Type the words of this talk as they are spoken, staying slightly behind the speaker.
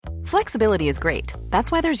Flexibility is great.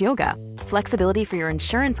 That's why there's yoga. Flexibility for your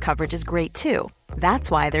insurance coverage is great too. That's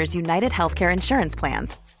why there's United Healthcare Insurance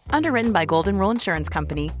Plans. Underwritten by Golden Rule Insurance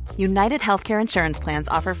Company, United Healthcare Insurance Plans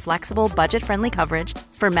offer flexible, budget-friendly coverage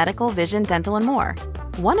for medical, vision, dental, and more.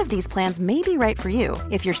 One of these plans may be right for you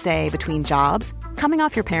if you're, say, between jobs, coming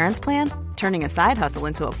off your parents' plan, turning a side hustle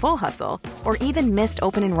into a full hustle, or even missed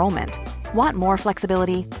open enrollment. Want more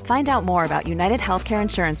flexibility? Find out more about United Healthcare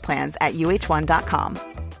Insurance Plans at uh1.com.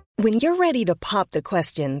 When you're ready to pop the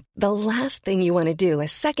question, the last thing you want to do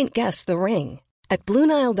is second-guess the ring. At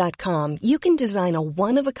BlueNile.com, you can design a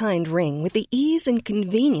one-of-a-kind ring with the ease and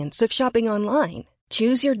convenience of shopping online.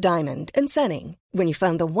 Choose your diamond and setting. When you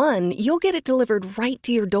find the one, you'll get it delivered right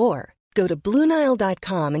to your door. Go to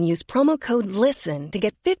BlueNile.com and use promo code LISTEN to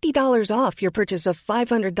get $50 off your purchase of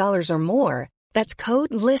 $500 or more. That's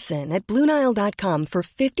code LISTEN at BlueNile.com for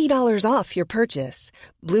 $50 off your purchase.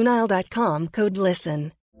 BlueNile.com, code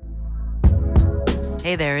LISTEN.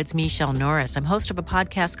 Hey there, it's Michelle Norris. I'm host of a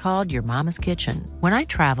podcast called Your Mama's Kitchen. When I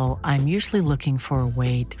travel, I'm usually looking for a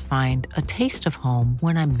way to find a taste of home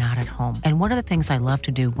when I'm not at home. And one of the things I love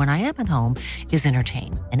to do when I am at home is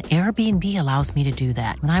entertain. And Airbnb allows me to do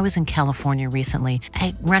that. When I was in California recently,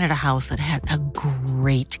 I rented a house that had a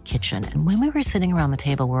great kitchen. And when we were sitting around the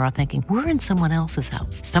table, we were all thinking, we're in someone else's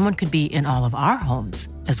house. Someone could be in all of our homes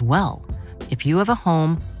as well. If you have a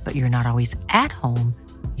home, but you're not always at home,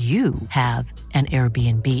 you have an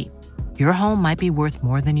Airbnb. Your home might be worth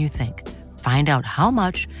more than you think. Find out how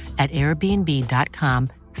much at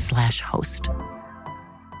airbnb.com/host.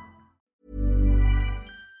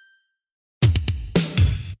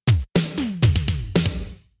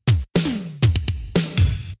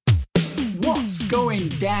 What's going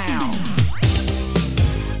down?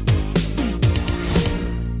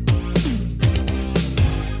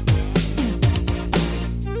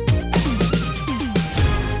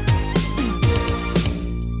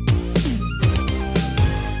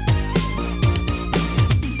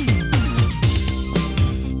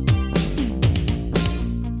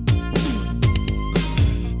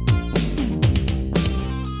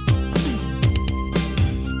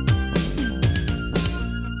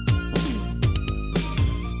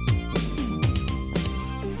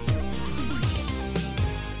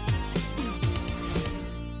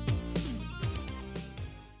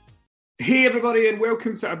 Hey everybody, and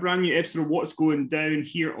welcome to a brand new episode of What's Going Down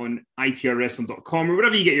here on itrwrestling.com or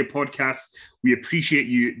wherever you get your podcasts. We appreciate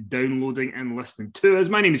you downloading and listening to us.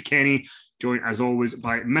 My name is Kenny, joined as always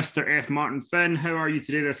by Mr. F. Martin Finn. How are you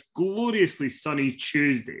today, this gloriously sunny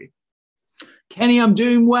Tuesday? Kenny, I'm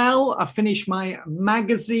doing well. I finished my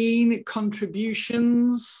magazine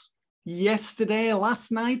contributions last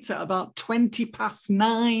night at about 20 past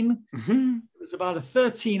 9. Mm-hmm. It was about a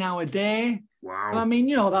 13-hour day. Wow. I mean,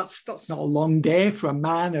 that's not a long day for a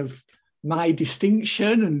man of my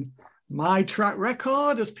distinction and my track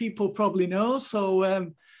record, as people probably know.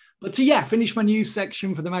 So, finished my news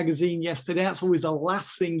section for the magazine yesterday. That's always the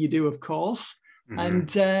last thing you do, of course.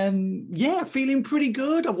 Mm-hmm. And feeling pretty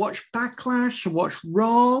good. I watched Backlash, I watched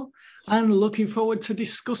Raw, and looking forward to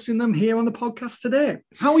discussing them here on the podcast today.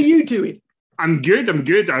 How are you doing? I'm good.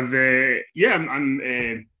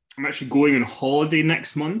 I'm actually going on holiday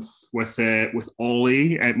next month with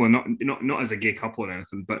Ollie. Well, not as a gay couple or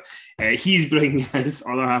anything, but he's bringing his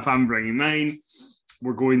other half. I'm bringing mine.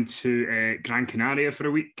 We're going to Gran Canaria for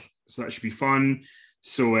a week, so that should be fun.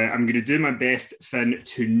 So I'm going to do my best, Finn,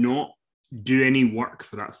 to not do any work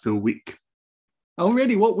for that full week. Oh,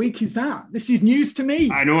 really? What week is that? This is news to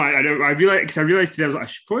me. I know. I realized today I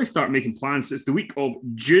should probably start making plans. So it's the week of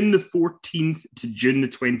June the 14th to June the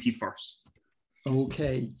 21st.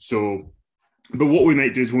 Okay. So, but what we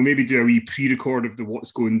might do is we'll maybe do a wee pre-record of the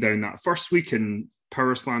What's Going Down that first week and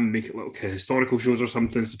Power Slam, make it little historical shows or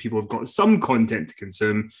something, so people have got some content to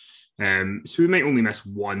consume. So we might only miss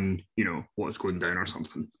one, What's Going Down or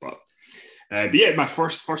something. But yeah, my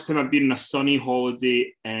first time I've been on a sunny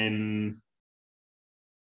holiday in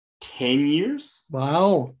 10 years.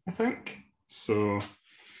 Wow. I think. So,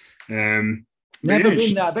 never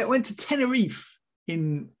been there. But I went to Tenerife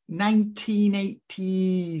in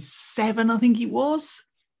 1987, I think it was.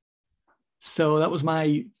 So that was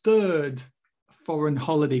my third foreign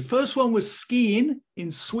holiday. First one was skiing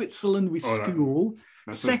in Switzerland with school.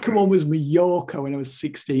 Second one was Mallorca when I was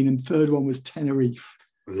 16, and third one was Tenerife.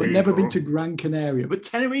 But never been to Gran Canaria. But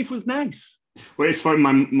Tenerife was nice. Well, it's funny.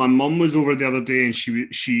 My mum was over the other day, and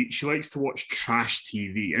she likes to watch trash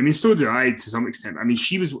TV. I mean, so do I to some extent. I mean,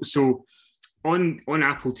 she was so. On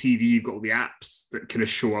Apple TV, you've got all the apps that kind of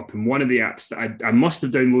show up. And one of the apps that I must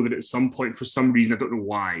have downloaded at some point for some reason, I don't know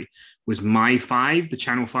why, was My5, the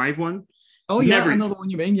Channel 5 one. Oh, yeah, another one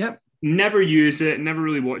you mean, yep. Never use it, never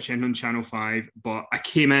really watch it on Channel 5, but I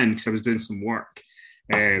came in because I was doing some work.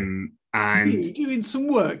 And you're doing some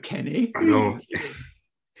work, Kenny. I know.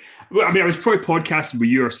 Well, I mean, I was probably podcasting with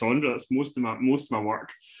you or Sandra. That's most of my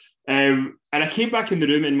work. And I came back in the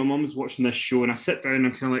room and my mum was watching this show, and I sit down and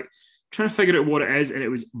I'm kind of like trying to figure out what it is, and it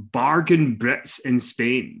was Bargain Brits in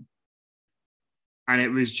Spain. And it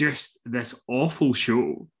was just this awful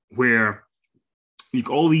show where you've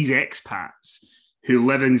got all these expats who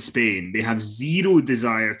live in Spain. They have zero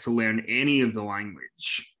desire to learn any of the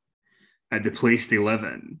language at the place they live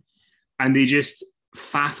in, and they just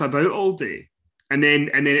faff about all day. And then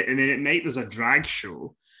at night there's a drag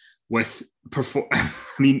show with I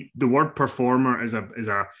mean, the word performer is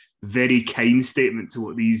a very kind statement to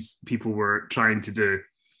what these people were trying to do,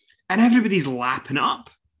 and everybody's lapping up.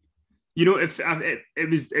 You know, if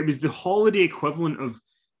it was the holiday equivalent of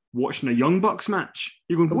watching a Young Bucks match.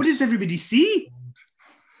 You're going, what does everybody see?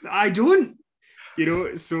 I don't. You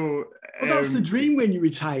know, so well, that's the dream when you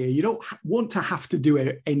retire. You don't want to have to do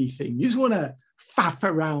anything. You just want to faff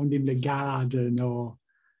around in the garden, or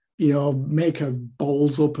you know, make a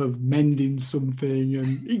balls up of mending something,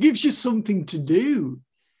 and it gives you something to do.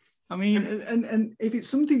 I mean, and if it's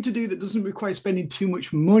something to do that doesn't require spending too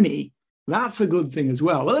much money, that's a good thing as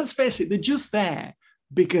well. Well, let's face it, they're just there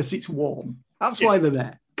because it's warm. That's why they're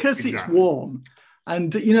there, because it's warm.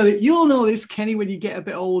 And, you know, you'll know this, Kenny, when you get a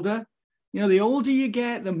bit older. You know, the older you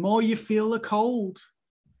get, the more you feel the cold.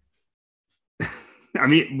 I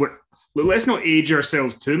mean, let's not age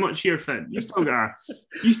ourselves too much here, Finn. You still got.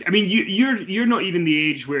 I mean, you're not even the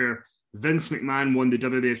age where Vince McMahon won the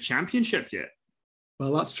WWF Championship yet.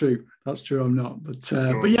 Well, that's true. That's true. I'm not.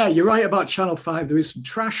 But yeah, you're right about Channel 5. There is some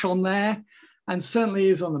trash on there, and certainly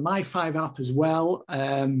is on the My5 app as well.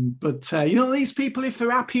 But you know, these people, if they're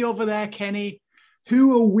happy over there, Kenny,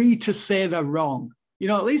 who are we to say they're wrong? You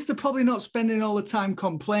know, at least they're probably not spending all the time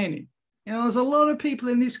complaining. You know, there's a lot of people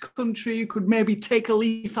in this country who could maybe take a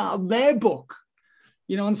leaf out of their book,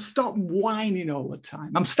 you know, and stop whining all the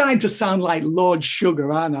time. I'm starting to sound like Lord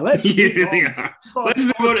Sugar, aren't I? Let's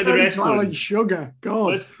move on to the wrestling. Sugar,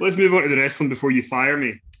 God. Let's move on to the wrestling before you fire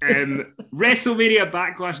me. WrestleMania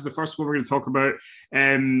Backlash is the first one we're going to talk about.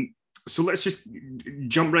 So let's just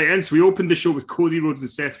jump right in. So we opened the show with Cody Rhodes and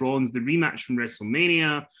Seth Rollins, the rematch from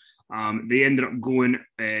WrestleMania. They ended up going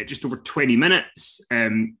just over 20 minutes.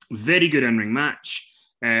 Very good in-ring match.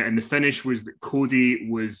 And the finish was that Cody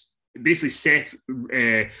was... Basically, Seth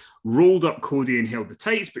rolled up Cody and held the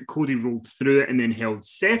tights, but Cody rolled through it and then held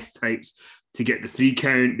Seth's tights to get the 3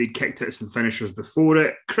 count. They'd kicked out some finishers before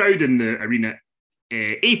it. Crowd in the arena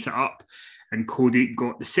ate it up, and Cody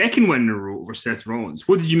got the second win in a row over Seth Rollins.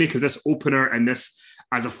 What did you make of this opener and this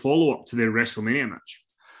as a follow-up to their WrestleMania match?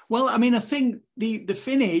 Well, I mean, I think the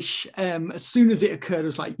finish, as soon as it occurred,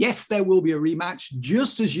 was like, yes, there will be a rematch,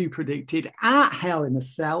 just as you predicted, at Hell in a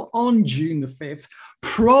Cell on June the 5th,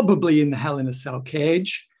 probably in the Hell in a Cell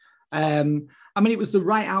cage. I mean, it was the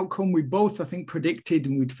right outcome. We both, I think, predicted,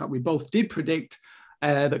 and in fact, we both did predict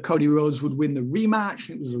that Cody Rhodes would win the rematch.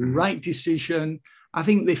 It was the right decision. I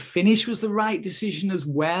think the finish was the right decision as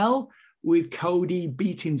well, with Cody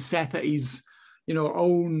beating Seth at his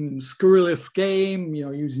own scurrilous game,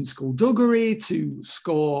 using skullduggery to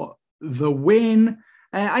score the win.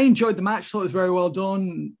 I enjoyed the match, thought it was very well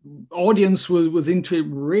done. Audience was into it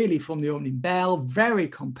really from the opening bell, very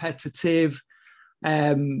competitive.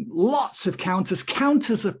 Lots of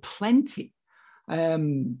counters are plenty.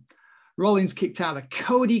 Rollins kicked out a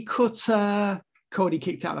Cody Cutter, Cody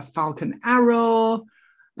kicked out a Falcon Arrow,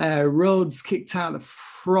 Rhodes kicked out a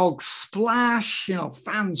Frog Splash.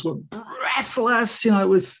 Fans were breathless. I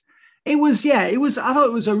thought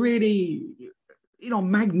it was a really,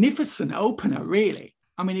 magnificent opener, really.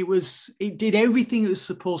 I mean, it did everything it was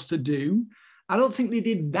supposed to do. I don't think they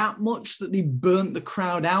did that much that they burnt the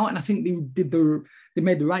crowd out. And I think they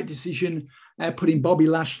made the right decision putting Bobby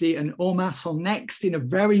Lashley and Omos on next in a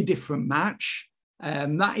very different match.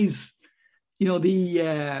 That is,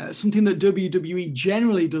 something that WWE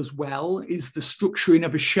generally does well is the structuring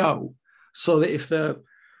of a show. So that if they're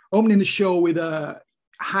opening the show with a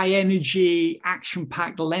high energy,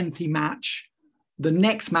 action-packed, lengthy match, the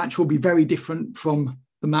next match will be very different from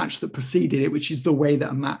the match that preceded it, which is the way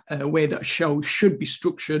that a show should be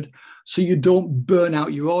structured, so you don't burn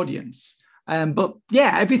out your audience. But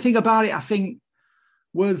yeah, everything about it, I think,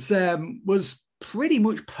 was pretty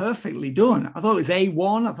much perfectly done. I thought it was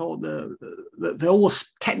A1. I thought the all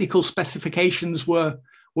technical specifications were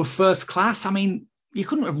first class. I mean, you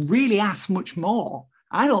couldn't have really asked much more,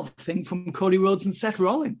 I don't think, from Cody Rhodes and Seth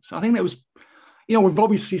Rollins. I think that was, we've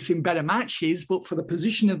obviously seen better matches, but for the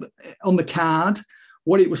position on the card,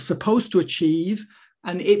 what it was supposed to achieve,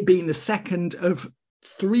 and it being the second of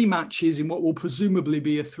 3 matches in what will presumably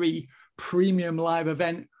be a 3 premium live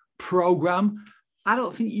event program, I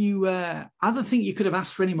don't think you could have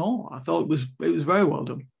asked for any more. I thought it was very well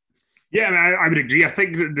done. Yeah, I would agree. I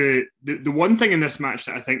think that the one thing in this match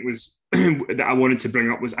that I think was that I wanted to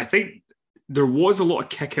bring up was, I think there was a lot of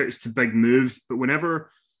kickouts to big moves, but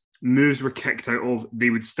whenever moves were kicked out of, they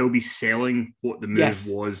would still be selling what the move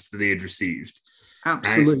was that they had received.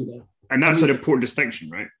 Absolutely. And that's an important distinction,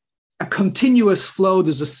 right? A continuous flow.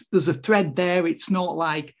 There's a thread there. It's not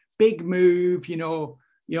like big move,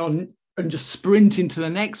 and just sprint into the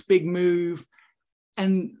next big move.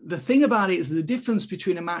 And the thing about it is the difference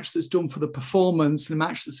between a match that's done for the performance and a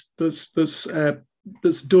match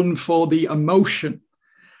that's done for the emotion.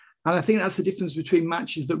 And I think that's the difference between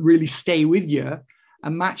matches that really stay with you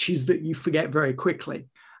and matches that you forget very quickly.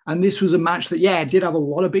 And this was a match that, did have a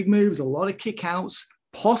lot of big moves, a lot of kickouts,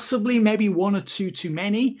 possibly maybe 1 or 2 too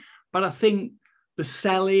many. But I think the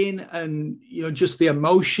selling and, just the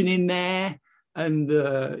emotion in there and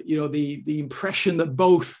the impression that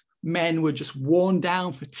both men were just worn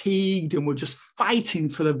down, fatigued, and were just fighting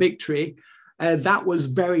for the victory, that was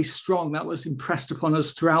very strong. That was impressed upon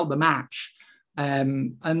us throughout the match.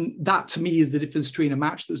 And that, to me, is the difference between a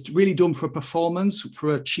match that's really done for a performance,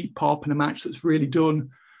 for a cheap pop, and a match that's really done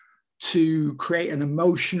to create an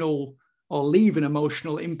emotional or leave an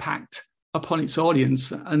emotional impact upon its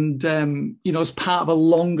audience. And, as part of a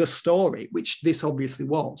longer story, which this obviously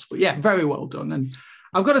was. But yeah, very well done. And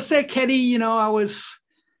I've got to say, Kenny,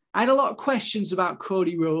 I had a lot of questions about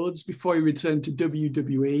Cody Rhodes before he returned to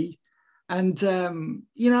WWE. And,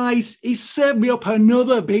 he's served me up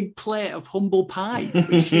another big plate of humble pie,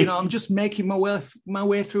 which, I'm just making my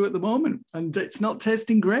way through at the moment. And it's not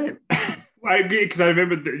tasting great. I agree, because I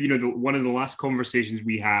remember, one of the last conversations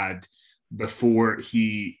we had before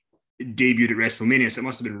he debuted at WrestleMania, so it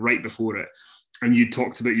must have been right before it. And you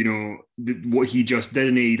talked about, what he just did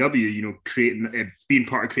in AEW, being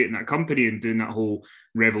part of creating that company and doing that whole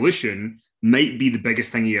revolution might be the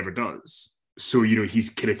biggest thing he ever does. So, he's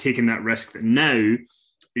kind of taken that risk that now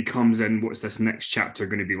he comes in, what's this next chapter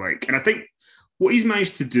going to be like? And I think what he's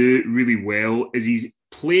managed to do really well is he's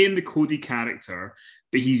playing the Cody character,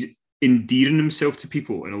 but he's endearing himself to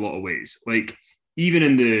people in a lot of ways. Like, even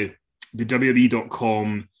in the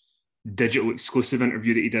WWE.com digital exclusive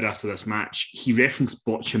interview that he did after this match, he referenced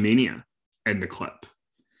Botchamania in the clip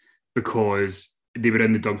because they were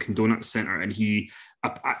in the Dunkin' Donuts Center, and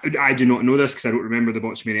I do not know this because I don't remember the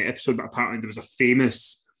Botchamania episode, but apparently there was a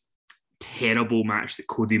famous, terrible match that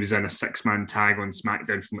Cody was in, a 6-man tag on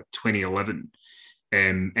SmackDown from 2011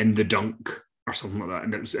 in the Dunk or something like that,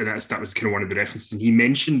 and that was kind of one of the references, and he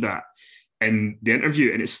mentioned that in the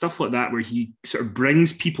interview. And it's stuff like that where he sort of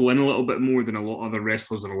brings people in a little bit more than a lot of other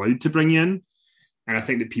wrestlers are allowed to bring in. And I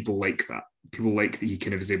think that people like that. People like that he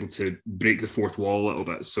kind of is able to break the fourth wall a little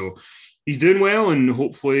bit. So he's doing well, and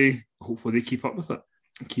hopefully they keep up with it.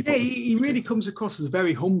 He really comes across as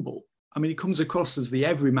very humble. I mean, he comes across as the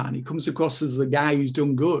everyman. He comes across as the guy who's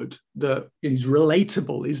done good, that he's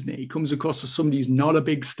relatable, isn't he? He comes across as somebody who's not a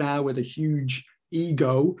big star with a huge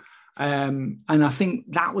ego. And I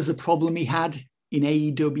think that was a problem he had in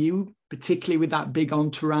AEW, particularly with that big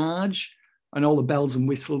entourage and all the bells and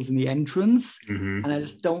whistles in the entrance. Mm-hmm. And I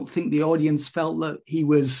just don't think the audience felt that he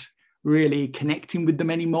was really connecting with them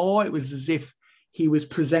anymore. It was as if he was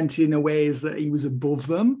presented in a way as that he was above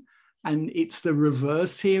them. And it's the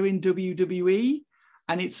reverse here in WWE.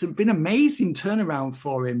 And it's been an amazing turnaround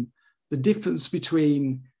for him. The difference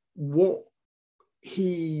between what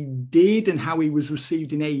he did and how he was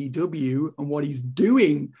received in AEW and what he's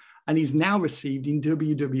doing and he's now received in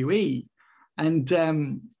WWE. And,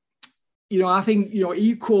 I think,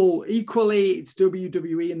 equally it's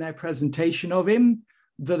WWE and their presentation of him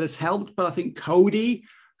that has helped. But I think Cody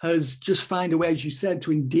has just found a way, as you said,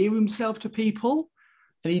 to endear himself to people.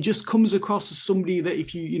 And he just comes across as somebody that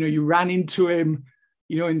if you ran into him,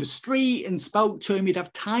 in the street and spoke to him, he'd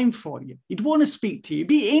have time for you. He'd want to speak to you,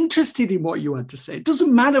 be interested in what you had to say. It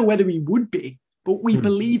doesn't matter whether he would be, but we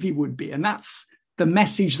believe he would be. And that's the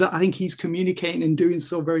message that I think he's communicating and doing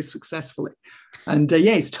so very successfully. And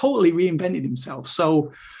he's totally reinvented himself.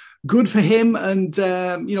 So good for him and,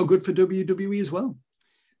 good for WWE as well.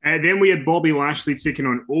 Then we had Bobby Lashley taking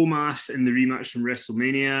on Omos in the rematch from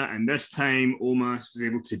WrestleMania, and this time Omos was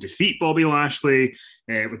able to defeat Bobby Lashley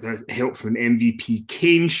with the help from an MVP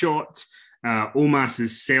cane shot.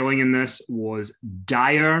 Omos's selling in this was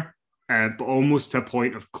dire, but almost to a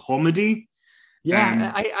point of comedy.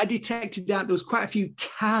 Yeah, I detected that there was quite a few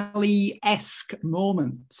Khali-esque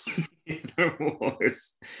moments. There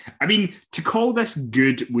was. I mean, to call this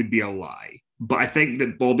good would be a lie, but I think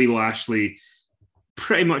that Bobby Lashley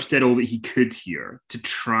pretty much did all that he could here to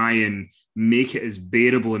try and make it as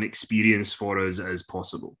bearable an experience for us as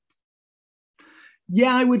possible.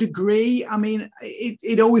 Yeah, I would agree. I mean,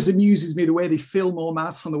 it always amuses me the way they film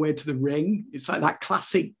Omos on the way to the ring. It's like that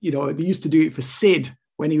classic, they used to do it for Sid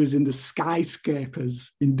when he was in the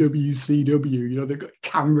skyscrapers in WCW. They've got a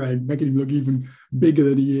camera and making him look even bigger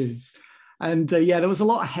than he is. And there was a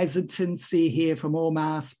lot of hesitancy here from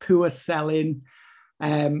Omos, poor selling.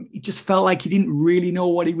 He just felt like he didn't really know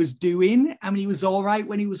what he was doing. I mean, he was all right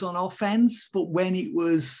when he was on offense, but when it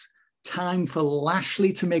was time for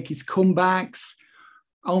Lashley to make his comebacks,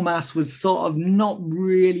 Omos was sort of not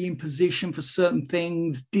really in position for certain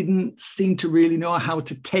things, didn't seem to really know how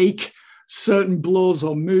to take certain blows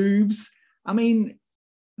or moves. I mean,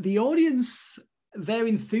 the audience, their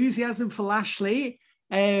enthusiasm for Lashley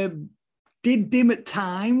did dim at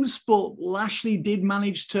times, but Lashley did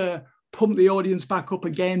manage to pump the audience back up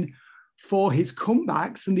again for his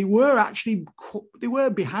comebacks. And they were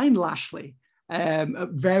behind Lashley at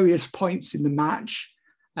various points in the match.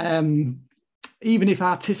 Even if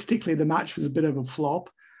artistically the match was a bit of a flop.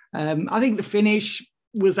 I think the finish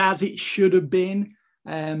was as it should have been.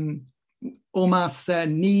 Omos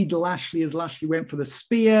kneed Lashley as Lashley went for the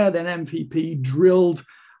spear. Then MVP drilled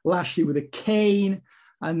Lashley with a cane.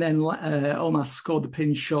 And then Omos scored the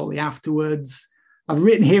pin shortly afterwards. I've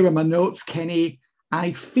written here in my notes, Kenny,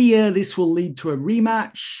 I fear this will lead to a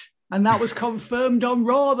rematch. And that was confirmed on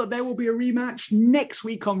Raw, that there will be a rematch next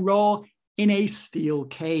week on Raw in a steel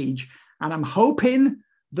cage. And I'm hoping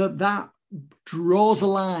that draws a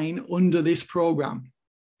line under this program.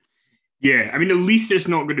 Yeah, I mean, at least it's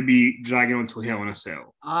not going to be dragging on till Hell in a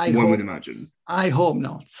Cell. One would imagine. I hope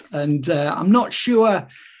not. And I'm not sure.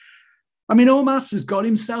 I mean, Omos has got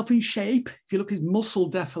himself in shape. If you look at his muscle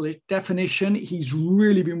definition, he's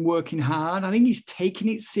really been working hard. I think he's taking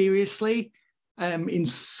it seriously in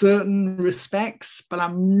certain respects, but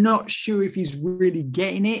I'm not sure if he's really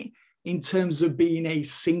getting it in terms of being a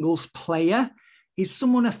singles player. He's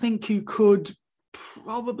someone I think who could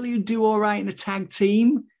probably do all right in a tag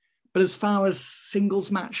team. But as far as singles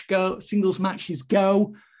matches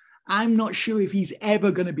go, I'm not sure if he's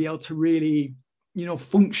ever going to be able to really,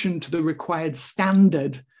 function to the required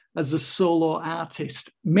standard as a solo artist.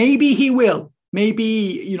 Maybe he will.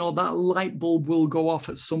 Maybe, that light bulb will go off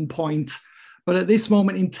at some point. But at this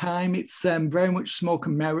moment in time, it's very much smoke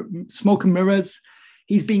and mirrors.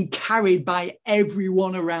 He's being carried by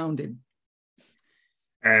everyone around him.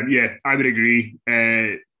 Yeah, I would agree.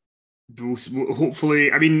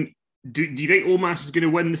 Hopefully, I mean, do you think Omos is going to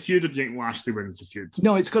win the feud, or do you think Lashley wins the feud?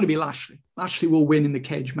 No, it's got to be Lashley. Lashley will win in the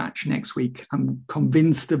cage match next week. I'm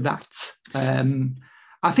convinced of that.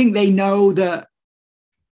 I think they know that,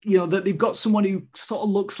 that they've got someone who sort of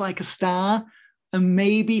looks like a star. And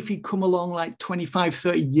maybe if he'd come along like 25,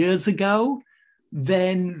 30 years ago,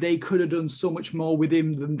 then they could have done so much more with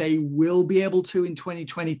him than they will be able to in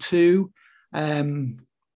 2022. I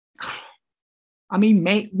mean,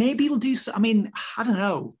 maybe he'll do so. I mean, I don't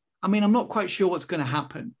know. I mean, I'm not quite sure what's going to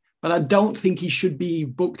happen, but I don't think he should be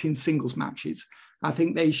booked in singles matches. I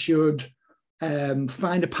think they should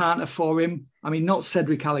find a partner for him. I mean, not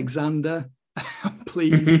Cedric Alexander,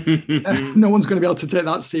 please. No one's going to be able to take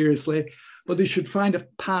that seriously, but they should find a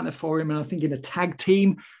partner for him. And I think in a tag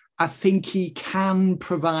team, I think he can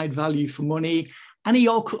provide value for money, and he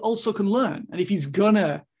also can learn. And if he's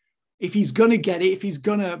gonna get it, if he's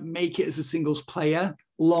gonna make it as a singles player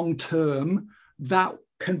long term, that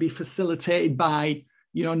can be facilitated by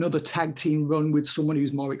another tag team run with someone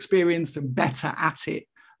who's more experienced and better at it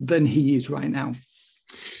than he is right now.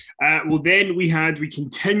 Well, then we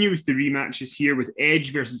continue with the rematches here with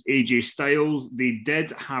Edge versus AJ Styles. They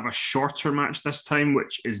did have a shorter match this time,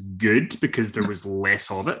 which is good because there was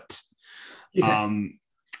less of it. Yeah.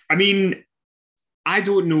 I mean, I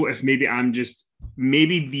don't know if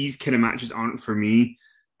maybe these kind of matches aren't for me.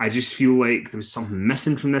 I just feel like there was something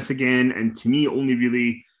missing from this again. And to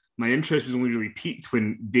me, my interest was only really peaked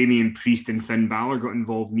when Damian Priest and Finn Balor got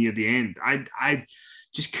involved near the end. I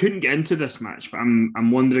just couldn't get into this match, but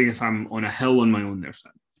I'm wondering if I'm on a hill on my own there,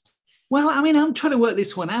 Sam. Well, I mean, I'm trying to work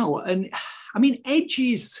this one out. And I mean,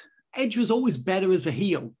 Edge was always better as a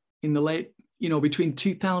heel in the late, between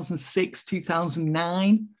 2006,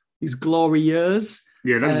 2009, his glory years.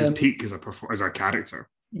 Yeah, that was his peak as a character.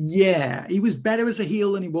 Yeah, he was better as a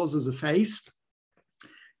heel than he was as a face.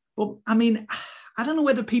 But I mean, I don't know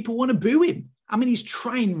whether people want to boo him. I mean, he's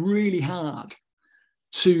trying really hard.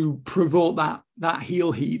 to provoke that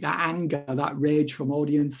heel heat, that anger, that rage from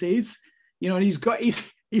audiences. You know, and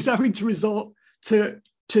he's having to resort to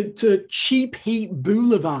cheap heat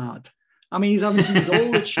boulevard. I mean, he's having to use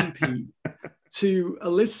all the cheap heat to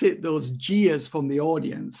elicit those jeers from the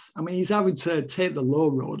audience. I mean, he's having to take the low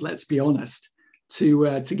road, let's be honest,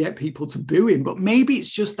 to get people to boo him. But maybe it's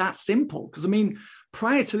just that simple. Because, I mean,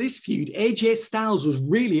 prior to this feud, AJ Styles was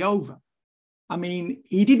really over. I mean,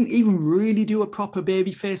 he didn't even really do a proper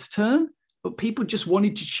babyface turn, but people just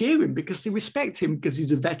wanted to cheer him because they respect him because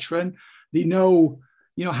he's a veteran. They know,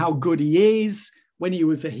 you know, how good he is. When he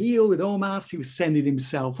was a heel with Omos, he was sending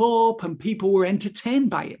himself up and people were entertained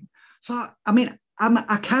by him. So, I mean,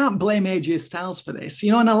 I can't blame AJ Styles for this,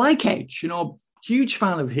 you know, and I like Edge, you know, huge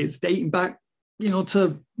fan of his dating back, you know,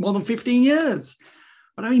 to more than 15 years.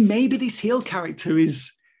 But I mean, maybe this heel character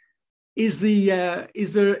is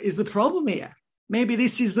the problem here. Maybe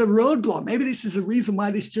this is the roadblock. Maybe this is the reason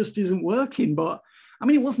why this just isn't working. But I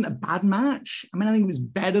mean, it wasn't a bad match. I mean, I think it was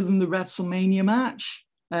better than the WrestleMania match.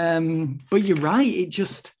 But you're right.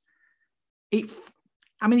 They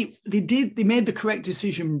made the correct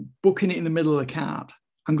decision booking it in the middle of the card.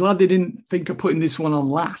 I'm glad they didn't think of putting this one on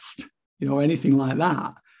last, you know, or anything like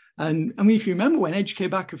that. And I mean, if you remember when Edge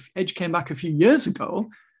came back a few years ago,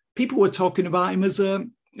 people were talking about him as a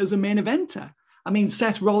main eventer. I mean,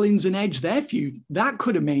 Seth Rollins and Edge, their feud, that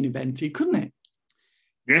could have main evented, couldn't it?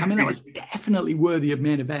 Yeah. I mean, that was definitely worthy of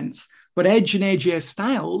main events. But Edge and AJ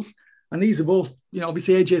Styles, and these are both, you know,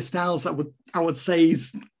 obviously AJ Styles, I would say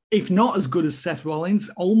is, if not as good as Seth Rollins,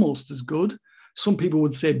 almost as good. Some people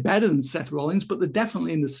would say better than Seth Rollins, but they're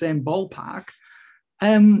definitely in the same ballpark.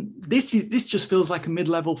 This just feels like a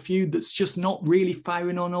mid-level feud that's just not really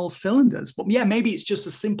firing on all cylinders. But yeah, maybe it's just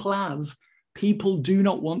as simple as people do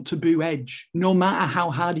not want to boo Edge, no matter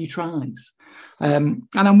how hard he tries. And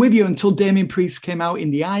I'm with you, until Damian Priest came out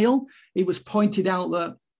in the aisle, it was pointed out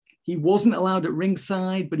that he wasn't allowed at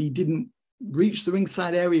ringside, but he didn't reach the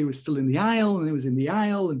ringside area. He was still in the aisle, and he was in the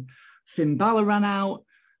aisle, and Finn Balor ran out,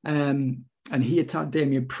 and he attacked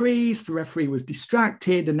Damian Priest. The referee was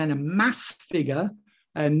distracted, and then a masked figure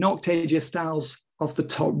knocked AJ Styles off the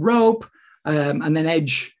top rope, and then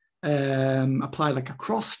Edge applied like a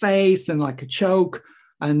crossface and like a choke,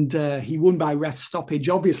 and he won by ref stoppage.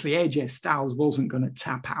 Obviously, AJ Styles wasn't going to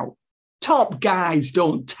tap out. Top guys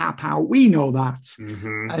don't tap out. We know that.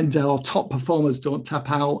 Mm-hmm. And our top performers don't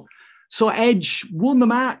tap out. So Edge won the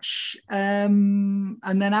match. And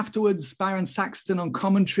then afterwards, Byron Saxton on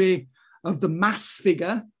commentary of the masked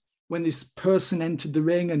figure, when this person entered the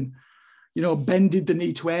ring and, you know, bended the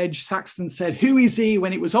knee to Edge, Saxton said, "Who is he?"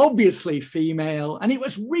 when it was obviously female. And it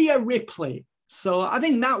was Rhea Ripley. So I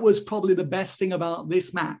think that was probably the best thing about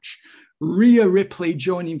this match. Rhea Ripley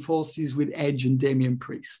joining forces with Edge and Damian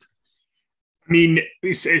Priest. I mean,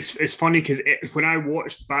 it's funny because when I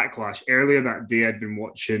watched Backlash earlier that day, I'd been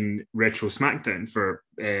watching Retro SmackDown for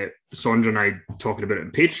Sondra and I talking about it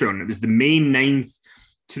on Patreon. It was the May 9th,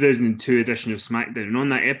 2002 edition of SmackDown. And on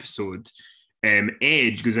that episode,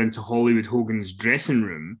 Edge goes into Hollywood Hogan's dressing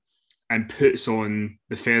room and puts on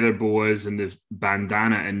the feather boas and the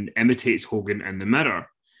bandana and imitates Hogan in the mirror.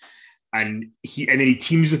 And then he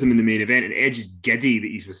teams with him in the main event, and Edge is giddy that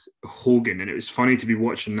he's with Hogan. And it was funny to be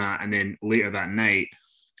watching that. And then later that night,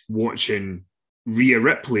 watching Rhea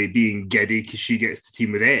Ripley being giddy because she gets to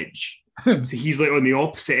team with Edge. So he's like on the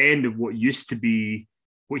opposite end of what used to be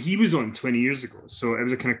what he was on 20 years ago. So it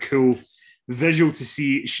was a kind of cool visual to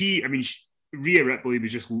see. Rhea Ripley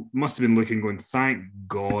must have been looking, going, "Thank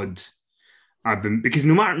God because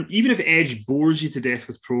no matter, even if Edge bores you to death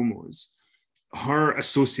with promos, her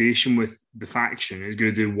association with the faction is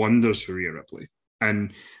going to do wonders for Rhea Ripley."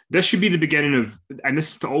 And this should be the beginning of, and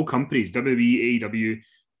this is to all companies, WWE, AEW,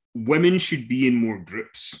 women should be in more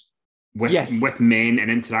groups with men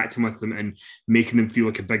and interacting with them and making them feel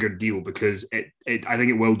like a bigger deal, because I think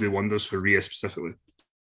it will do wonders for Rhea specifically.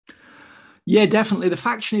 Yeah, definitely. The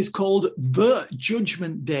faction is called The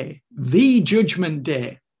Judgment Day. The Judgment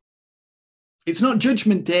Day. It's not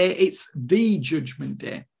Judgment Day, it's The Judgment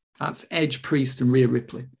Day. That's Edge, Priest, and Rhea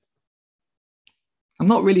Ripley. I'm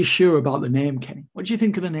not really sure about the name, Kenny. What do you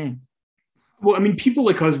think of the name? Well, I mean, people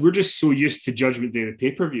like us, we're just so used to Judgment Day, the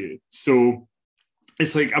pay-per-view. So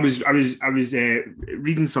it's like I was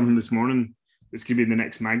reading something this morning. It's going to be in the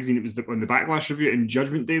next magazine. It was on the Backlash review, and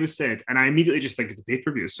Judgment Day was said. And I immediately just think of the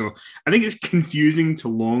pay-per-view. So I think it's confusing to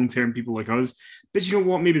long-term people like us. But you know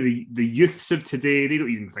what? Maybe the youths of today, they don't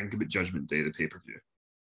even think about Judgment Day, the pay-per-view.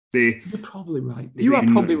 You're probably right. You are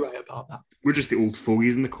probably right about that. We're just the old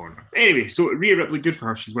fogies in the corner. Anyway, so Rhea Ripley, good for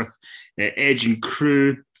her. She's with Edge and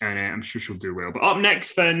crew, and I'm sure she'll do well. But up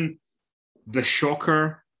next, Finn, the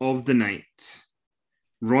shocker of the night.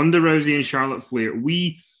 Ronda Rousey and Charlotte Flair.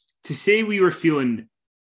 To say we were feeling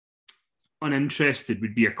uninterested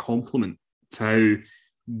would be a compliment to how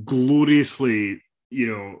gloriously,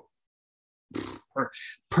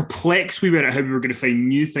 perplexed we were at how we were going to find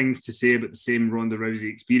new things to say about the same Ronda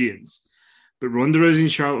Rousey experience. But Ronda Rousey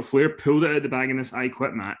and Charlotte Flair pulled it out of the bag in this I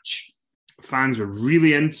Quit match. Fans were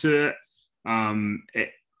really into it.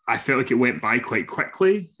 I felt like it went by quite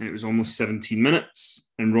quickly, and it was almost 17 minutes.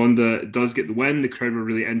 And Ronda does get the win. The crowd were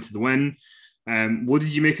really into the win. What did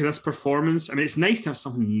you make of this performance? I mean, it's nice to have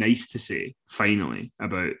something nice to say, finally,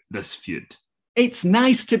 about this feud. It's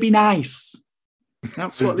nice to be nice.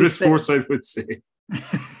 That's what Bruce Forsyth would say.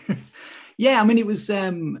 Yeah, I mean, it was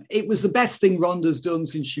the best thing Ronda's done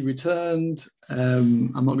since she returned.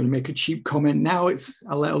 I'm not going to make a cheap comment now.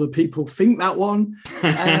 I'll let other people think that one.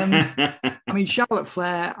 I mean, Charlotte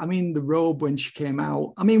Flair, the robe when she came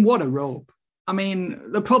out. I mean, what a robe. I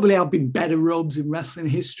mean, there probably have been better robes in wrestling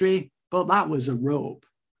history, but that was a robe.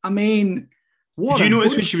 I mean, what? Did you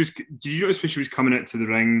notice when she was coming out to the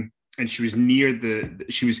ring and she was near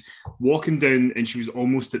she was walking down and she was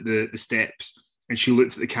almost at the steps, and she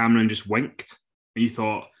looked at the camera and just winked, and you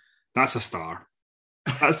thought, that's a star.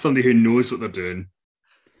 That's somebody who knows what they're doing.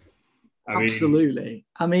 Absolutely.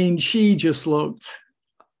 I mean, she just looked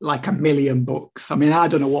like $1 million. I mean, I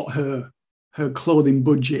don't know what her clothing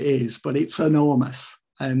budget is, but it's enormous.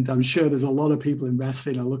 And I'm sure there's a lot of people in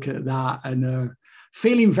wrestling are looking at that and are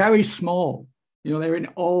feeling very small. They're in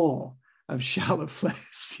awe of Charlotte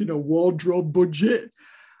Flair's, wardrobe budget.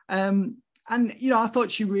 And, I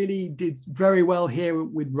thought she really did very well here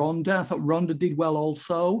with Ronda. I thought Ronda did well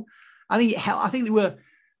also. I think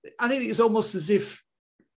it was almost as if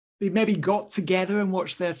they maybe got together and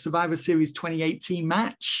watched their Survivor Series 2018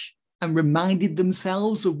 match and reminded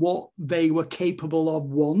themselves of what they were capable of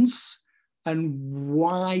once and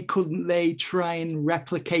why couldn't they try and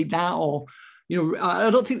replicate that? Or, I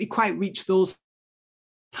don't think they quite reached those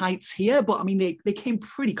heights here, but I mean, they came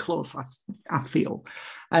pretty close, I feel.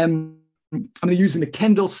 They're using the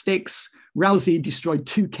kendo sticks. Rousey destroyed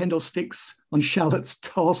 2 kendo sticks on Charlotte's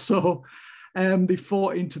torso. They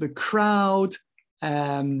fought into the crowd.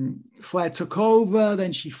 Flair took over.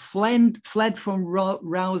 Then she fled from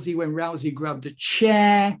Rousey when Rousey grabbed a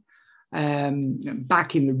chair.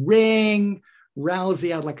 Back in the ring,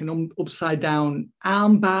 Rousey had like an upside down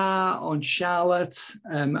armbar on Charlotte.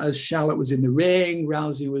 As Charlotte was in the ring,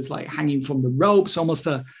 Rousey was like hanging from the ropes, almost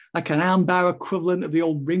like an armbar equivalent of the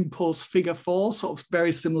old ring post figure 4, sort of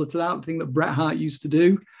very similar to that thing that Bret Hart used to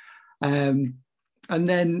do. And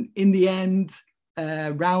then in the end,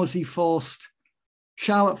 Rousey forced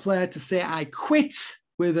Charlotte Flair to say, "I quit,"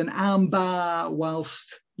 with an armbar,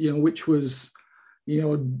 whilst, which was,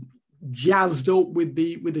 jazzed up with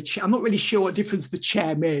the chair. I'm not really sure what difference the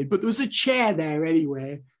chair made, but there was a chair there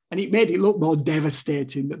anyway, and it made it look more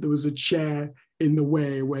devastating that there was a chair in the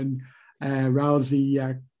way when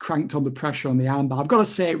Rousey cranked on the pressure on the armbar. I've got to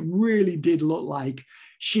say, it really did look like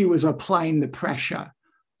she was applying the pressure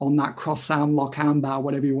on that cross arm lock armbar,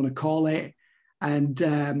 whatever you want to call it. And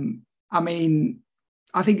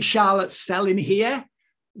I think Charlotte's selling here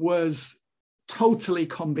was totally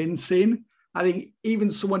convincing. I think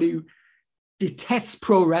even someone who detests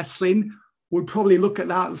pro wrestling would probably look at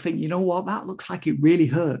that and think, you know what, that looks like it really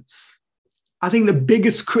hurts. I think the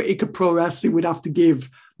biggest critic of pro wrestling would have to give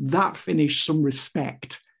that finish some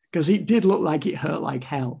respect, because it did look like it hurt like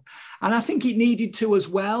hell. And I think it needed to as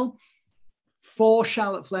well for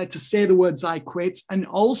Charlotte Flair to say the words "I quit," and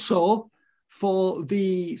also for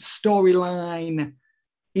the storyline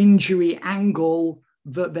injury angle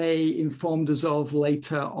that they informed us of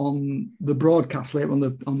later on the broadcast, later on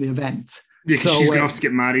the event. Yeah, so she's going to have to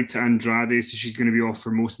get married to Andrade, so she's going to be off for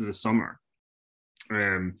most of the summer.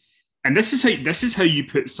 And this is how you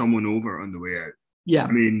put someone over on the way out. Yeah,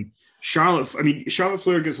 Charlotte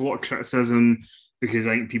Flair gets a lot of criticism because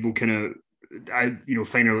I think people kind of,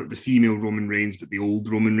 find her like the female Roman Reigns, but the old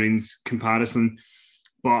Roman Reigns comparison.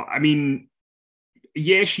 But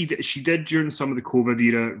yeah, she did during some of the COVID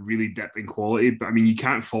era really dip in quality, but you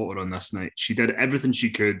can't fault her on this night. She did everything she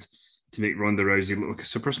could to make Ronda Rousey look like a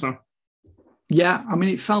superstar. Yeah,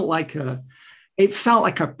 it felt like a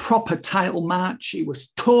proper title match. It was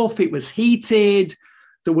tough. It was heated.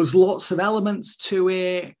 There was lots of elements to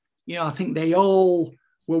it. I think they all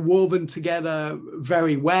were woven together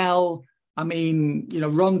very well.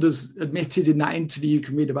 Ronda's admitted in that interview, you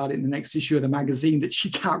can read about it in the next issue of the magazine, that she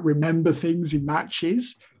can't remember things in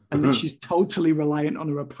matches and that she's totally reliant on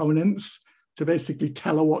her opponents to basically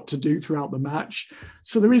tell her what to do throughout the match.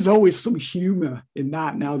 So there is always some humor in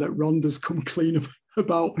that now that Ronda's come clean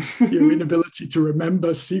about your inability to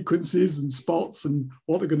remember sequences and spots and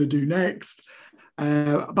what they're going to do next.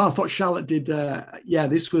 But I thought Charlotte did.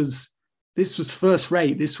 This was first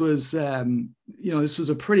rate. This was this was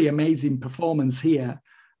a pretty amazing performance here.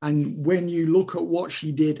 And when you look at what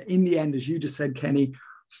she did in the end, as you just said, Kenny,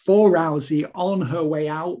 for Rousey on her way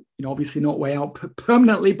out, obviously not way out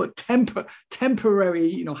permanently, but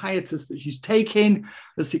temporary, hiatus that she's taking,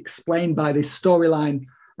 that's explained by this storyline.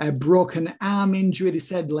 Broken arm injury. They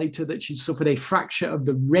said later that she suffered a fracture of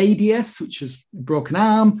the radius, which is broken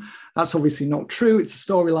arm. That's obviously not true. It's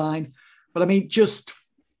a storyline. But I mean, just,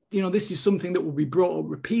 this is something that will be brought up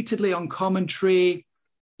repeatedly on commentary,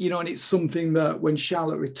 and it's something that when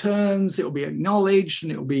Charlotte returns, it'll be acknowledged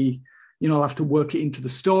and it'll be, I'll have to work it into the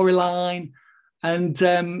storyline. And,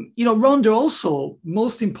 Ronda also,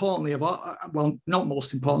 most importantly, not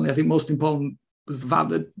most importantly, I think most important was the fact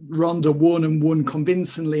that Ronda won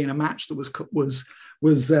convincingly in a match that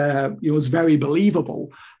was very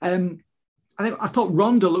believable. I thought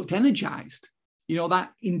Ronda looked energized.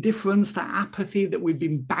 That indifference, that apathy that we've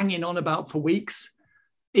been banging on about for weeks.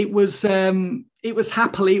 It was absent.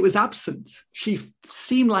 She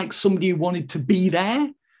seemed like somebody who wanted to be there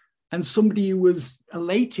and somebody who was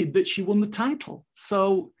elated that she won the title.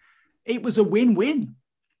 So it was a win-win.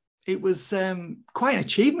 It was quite an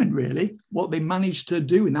achievement, really, what they managed to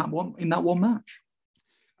do in that one match.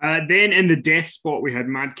 Then in the death spot, we had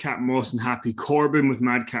Madcap Moss and Happy Corbin, with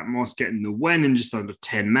Madcap Moss getting the win in just under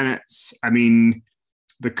 10 minutes. I mean,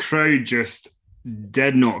 the crowd just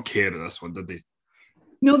did not care about this one, did they?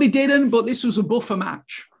 No, they didn't, but this was a buffer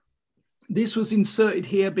match. This was inserted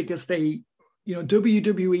here because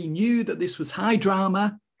WWE knew that this was high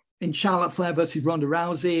drama in Charlotte Flair versus Ronda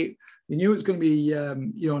Rousey. They knew it was going to be,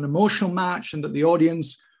 an emotional match and that the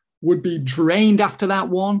audience would be drained after that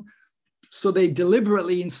one. So they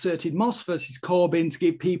deliberately inserted Moss versus Corbin to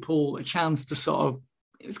give people a chance to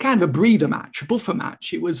it was kind of a breather match, a buffer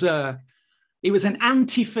match. It was an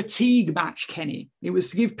anti-fatigue match, Kenny. It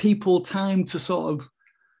was to give people time to sort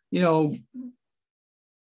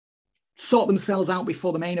themselves out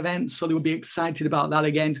before the main event. So they would be excited about that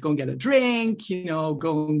again, to go and get a drink,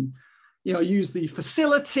 go and use the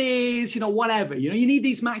facilities, whatever. You need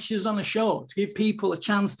these matches on a show to give people a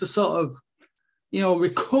chance to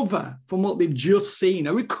recover from what they've just seen.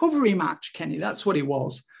 A recovery match, Kenny, that's what it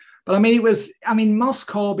was. But Moss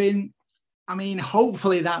Corbin,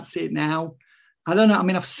 hopefully that's it now. I don't know.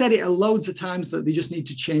 I've said it loads of times that they just need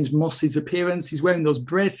to change Moss's appearance. He's wearing those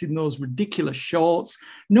braces and those ridiculous shorts.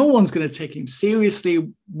 No one's going to take him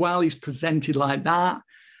seriously while he's presented like that.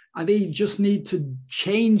 I think he just need to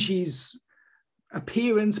change his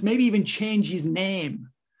appearance, maybe even change his name.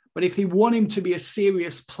 But if they want him to be a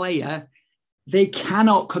serious player, they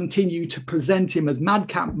cannot continue to present him as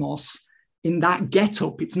Madcap Moss in that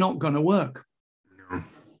get-up. It's not going to work. No.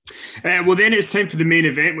 Well, then it's time for the main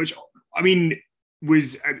event, which,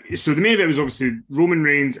 the main event was obviously Roman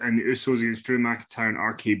Reigns and the Usos against Drew McIntyre and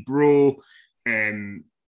RK Bro.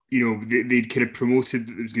 They'd kind of promoted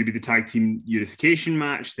that it was going to be the tag team unification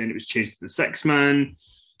match. Then it was changed to the 6-man.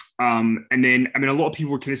 And then, a lot of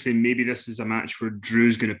people were kind of saying maybe this is a match where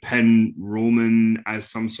Drew's going to pin Roman as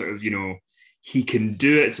some sort of, he can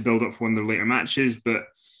do it to build up for one of the later matches. But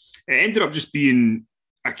it ended up just being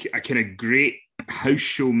a kind of great house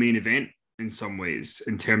show main event in some ways,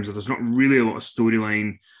 in terms of there's not really a lot of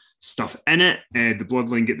storyline stuff in it. The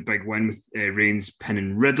Bloodline get the big win with Reigns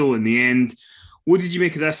pinning Riddle in the end. What did you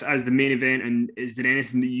make of this as the main event? And is there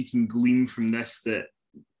anything that you can glean from this that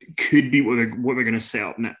could be what they're going to set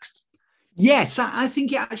up next? Yes, I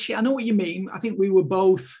think actually, I know what you mean. I think we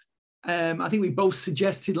both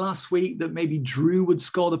suggested last week that maybe Drew would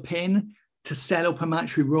score the pin to set up a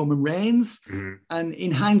match with Roman Reigns. Mm-hmm. And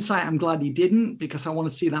in hindsight, I'm glad he didn't, because I want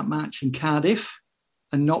to see that match in Cardiff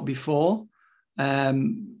and not before.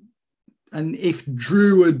 And if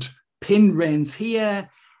Drew had pinned Reigns here,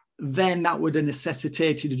 then that would have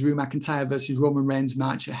necessitated a Drew McIntyre versus Roman Reigns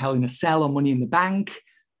match at Hell in a Cell or Money in the Bank.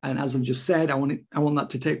 And as I've just said, I want that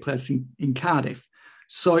to take place in Cardiff.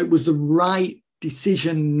 So it was the right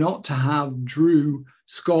decision not to have Drew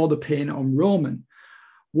score the pin on Roman.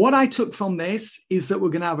 What I took from this is that we're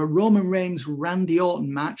going to have a Roman Reigns-Randy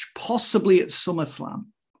Orton match, possibly at SummerSlam.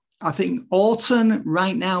 I think Orton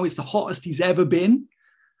right now is the hottest he's ever been.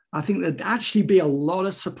 I think there'd actually be a lot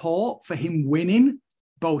of support for him winning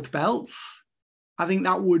both belts. I think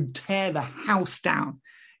that would tear the house down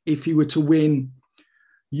if he were to win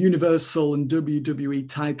Universal and WWE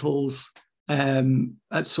titles at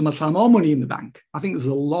SummerSlam or Money in the Bank. I think there's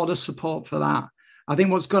a lot of support for that. I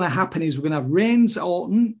think what's going to happen is we're going to have Reigns,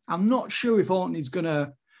 Orton. I'm not sure if Orton is going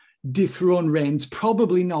to, dethrone Reigns?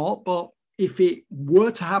 Probably not. But if it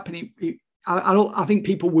were to happen, I think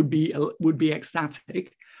people would be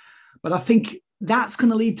ecstatic. But I think that's going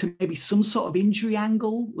to lead to maybe some sort of injury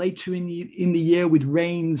angle later in the year, with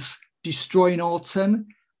Reigns destroying Orton,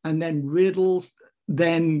 and then Riddle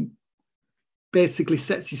then basically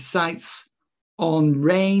sets his sights on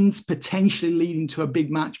Reigns, potentially leading to a big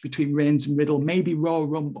match between Reigns and Riddle, maybe Royal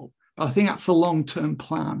Rumble. But I think that's a long-term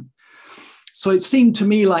plan. So it seemed to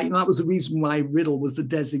me like that was the reason why Riddle was the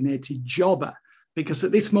designated jobber, because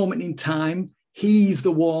at this moment in time, he was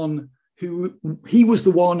the one who was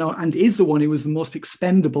the most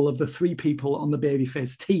expendable of the three people on the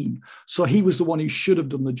babyface team. So he was the one who should have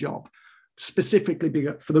done the job, specifically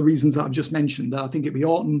for the reasons that I've just mentioned. I think it'd be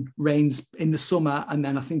Orton, Reigns in the summer, and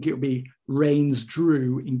then I think it would be Reigns,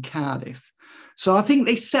 Drew in Cardiff. So I think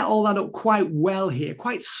they set all that up quite well here,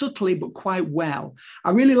 quite subtly, but quite well.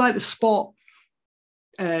 I really like the spot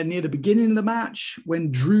near the beginning of the match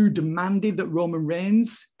when Drew demanded that Roman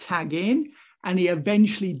Reigns tag in, and he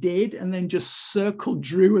eventually did, and then just circled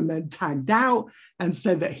Drew and then tagged out and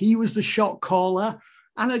said that he was the shot caller.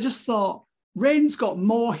 And I just thought, Reigns got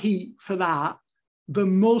more heat for that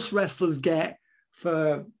than most wrestlers get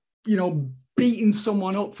for, beating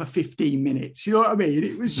someone up for 15 minutes. You know what I mean?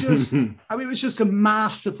 It was just, it was just a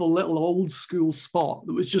masterful little old school spot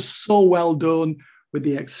that was just so well done with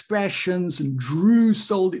the expressions, and Drew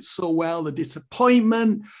sold it so well, the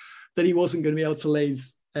disappointment that he wasn't going to be able to lay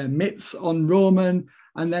his mitts on Roman.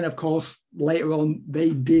 And then, of course, later on,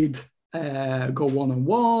 they did go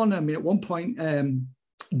one-on-one. I mean, at one point,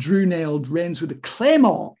 Drew nailed Reigns with a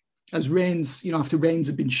Claymore as Reigns, after Reigns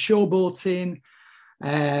had been showboating.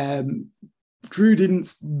 Drew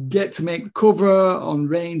didn't get to make the cover on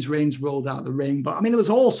Reigns. Reigns rolled out the ring. But, I mean, there was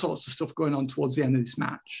all sorts of stuff going on towards the end of this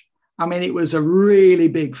match. I mean, it was a really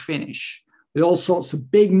big finish with all sorts of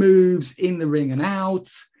big moves in the ring and out.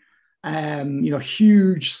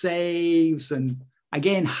 Huge saves, and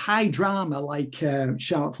again, high drama like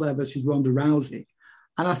Charlotte Flair versus Ronda Rousey.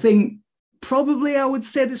 And I think probably I would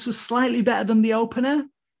say this was slightly better than the opener.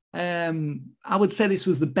 I would say this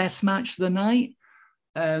was the best match of the night.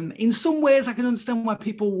 In some ways, I can understand why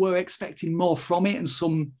people were expecting more from it, and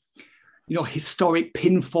some, historic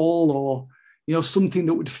pinfall or, something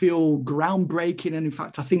that would feel groundbreaking. And in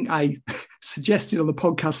fact, I think I suggested on the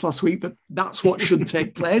podcast last week that that's what should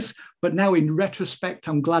take place. But now in retrospect,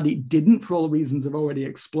 I'm glad it didn't, for all the reasons I've already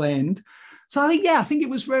explained. So I think it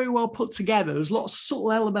was very well put together. There's a lot of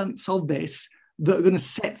subtle elements of this that are going to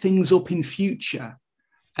set things up in future.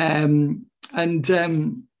 Reigns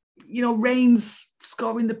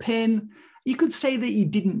scoring the pin, you could say that he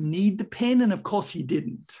didn't need the pin, and of course he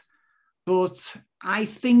didn't. But I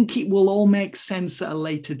think it will all make sense at a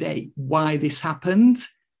later date why this happened.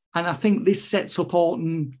 And I think this sets up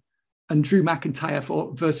Orton and Drew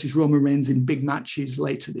McIntyre versus Roman Reigns in big matches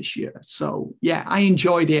later this year. So, yeah, I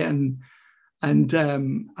enjoyed it. And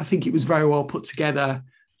I think it was very well put together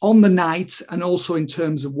on the night, and also in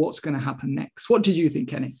terms of what's going to happen next. What did you think,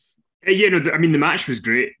 Kenny? The match was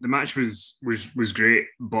great. The match was great.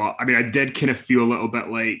 But, I did kind of feel a little bit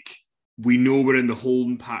like we know we're in the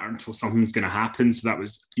holding pattern until something's going to happen. So that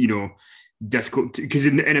was, difficult, because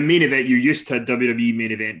in a main event, you're used to a WWE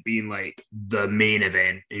main event being like the main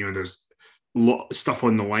event. There's a lot of stuff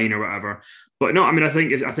on the line or whatever. But no, I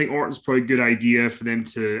think Orton's probably a good idea for them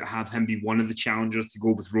to have him be one of the challengers to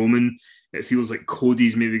go with Roman. It feels like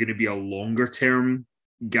Cody's maybe going to be a longer term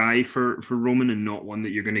guy for Roman, and not one that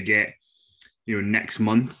you're going to get, next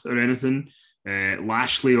month or anything.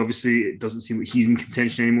 Lashley, obviously, it doesn't seem like he's in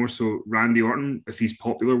contention anymore. So Randy Orton, if he's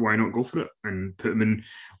popular, why not go for it and put him in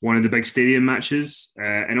one of the big stadium matches?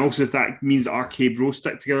 And also, if that means RK Bro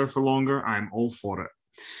stick together for longer, I'm all for it.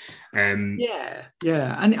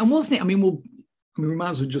 Yeah. And wasn't it? We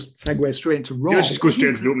might as well just segue straight into Raw. Yeah, let's just go straight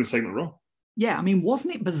into the opening segment of Raw. Yeah,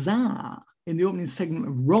 wasn't it bizarre in the opening segment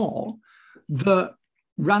of Raw that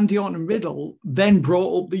Randy Orton and Riddle then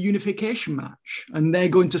brought up the unification match, and they're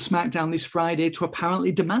going to SmackDown this Friday to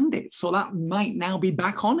apparently demand it. So that might now be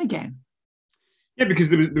back on again. Yeah, because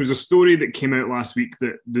there was a story that came out last week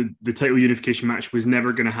that the title unification match was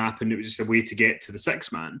never going to happen. It was just a way to get to the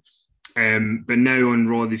six-man. But now on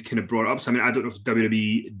Raw, they've kind of brought it up. So, I don't know if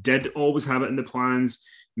WWE did always have it in the plans.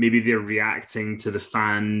 Maybe they're reacting to the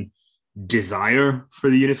fan desire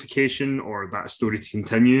for the unification, or that story to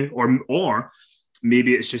continue, or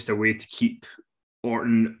maybe it's just a way to keep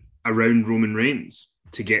Orton around Roman Reigns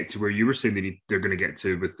to get to where you were saying they're going to get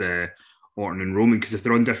to with Orton and Roman. Because if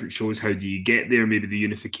they're on different shows, how do you get there? Maybe the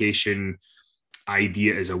unification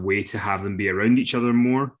idea is a way to have them be around each other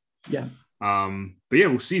more. Yeah. But yeah,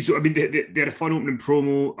 we'll see. So, I mean, they had a fun opening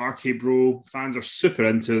promo. RK Bro fans are super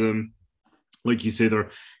into them. Like you say, they're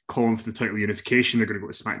calling for the title unification. They're going to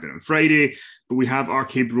go to SmackDown on Friday. But we have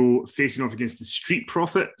RK Bro facing off against the Street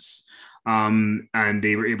Profits. And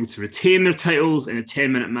they were able to retain their titles in a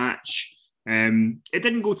 10-minute match. It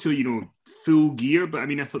didn't go to, full gear, but I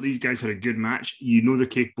mean, I thought these guys had a good match. They're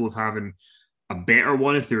capable of having a better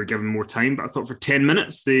one if they were given more time. But I thought for 10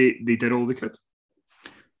 minutes, they did all they could.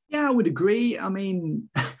 Yeah, I would agree. I mean,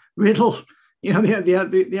 Riddle, they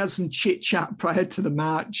had some chit chat prior to the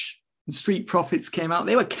match. The Street Profits came out.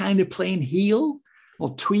 They were kind of playing heel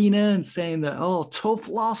or tweener and saying that, tough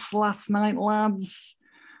loss last night, lads.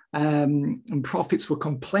 And Profits were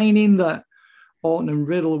complaining that Orton and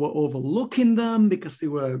Riddle were overlooking them because they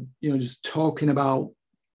were, just talking about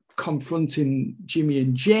confronting Jimmy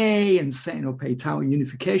and Jay and setting up a title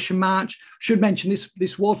unification match. Should mention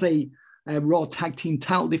this was a Raw Tag Team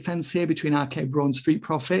title defense here between RK Bro and Street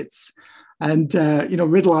Profits. And,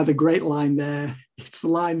 Riddle had a great line there. It's the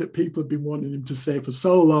line that people have been wanting him to say for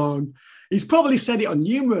so long. He's probably said it on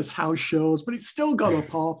numerous house shows, but it's still got a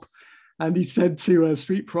pop. And he said to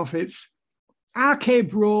Street Profits, RK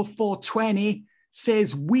Bro 420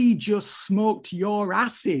 says, we just smoked your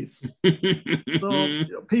asses. So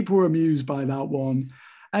people were amused by that one.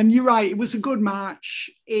 And you're right, it was a good match.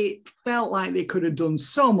 It felt like they could have done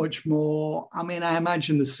so much more. I mean, I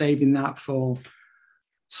imagine they're saving that for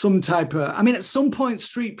some type of... I mean, at some point,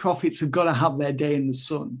 Street Profits have got to have their day in the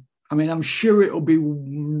sun. I mean, I'm sure it'll be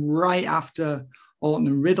right after Orton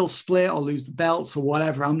and Riddle split or lose the belts or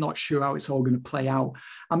whatever. I'm not sure how it's all going to play out.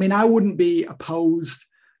 I mean, I wouldn't be opposed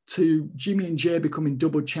to Jimmy and Jay becoming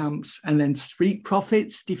double champs and then Street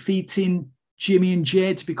Profits defeating Jimmy and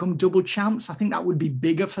Jay to become double champs. I think that would be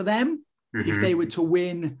bigger for them if they were to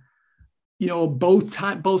win,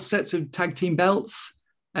 both sets of tag team belts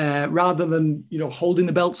rather than, holding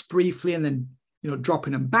the belts briefly and then,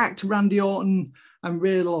 dropping them back to Randy Orton and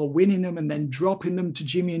Riddle or winning them and then dropping them to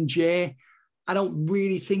Jimmy and Jay. I don't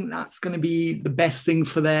really think that's going to be the best thing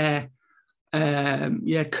for their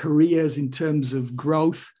careers in terms of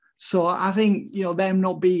growth. So I think, them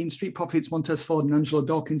not being Street Profits, Montez Ford and Angelo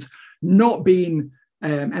Dawkins, not being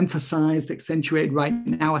emphasized, accentuated right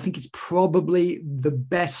now, I think it's probably the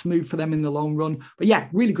best move for them in the long run. But yeah,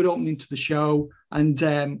 really good opening to the show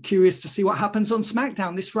and curious to see what happens on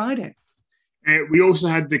SmackDown this Friday. We also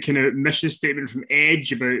had the kind of mission statement from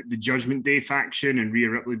Edge about the Judgment Day faction and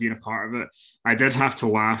Rhea Ripley being a part of it. I did have to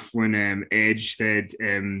laugh when Edge said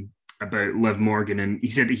about Liv Morgan, and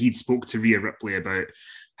he said that he'd spoke to Rhea Ripley about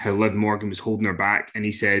how Liv Morgan was holding her back, and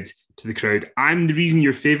he said to the crowd, "I'm the reason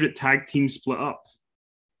your favourite tag team split up."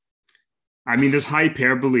 I mean, there's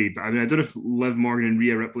hyperbole, but I don't know if Liv Morgan and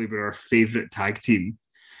Rhea Ripley were our favourite tag team.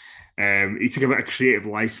 He took a bit of creative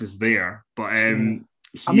license there, but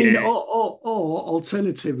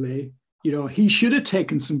alternatively, he should have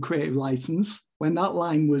taken some creative license when that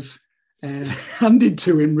line was handed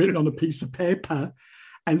to him, written on a piece of paper,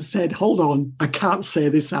 and said, "Hold on, I can't say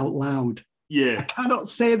this out loud. Yeah, I cannot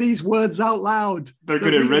say these words out loud. They're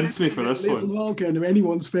going to rinse me for this one." Morgan or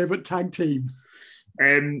anyone's favourite tag team.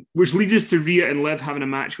 Which leads us to Rhea and Liv having a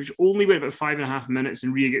match, which only went about 5.5 minutes,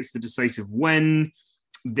 and Rhea gets the decisive win.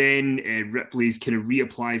 Then Ripley's kind of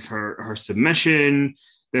reapplies her submission.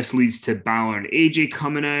 This leads to Balor and AJ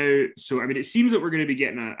coming out. So, I mean, it seems that we're going to be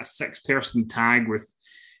getting a 6-person tag with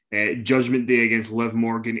Judgment Day against Liv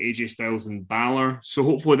Morgan, AJ Styles, and Balor. So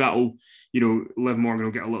hopefully that'll, Liv Morgan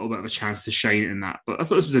will get a little bit of a chance to shine in that. But I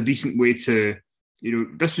thought this was a decent way to,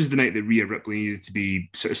 this was the night that Rhea Ripley needed to be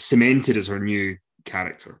sort of cemented as her new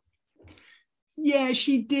character. Yeah,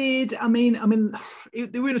 she did. I mean,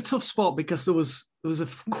 they were in a tough spot because there was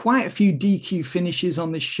quite a few DQ finishes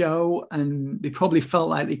on this show, and they probably felt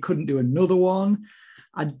like they couldn't do another one.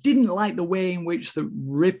 I didn't like the way in which the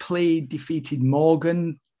Ripley defeated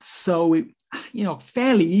Morgan, so it,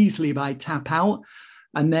 fairly easily by tap out,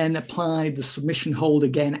 and then applied the submission hold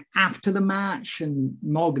again after the match, and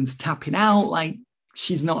Morgan's tapping out like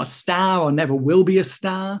she's not a star or never will be a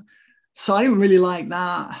star. So I didn't really like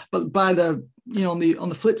that. But by the on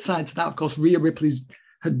the flip side to that, of course, Rhea Ripley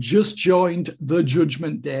had just joined the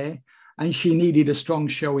Judgment Day, and she needed a strong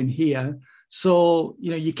showing here. So,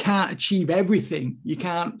 you can't achieve everything. You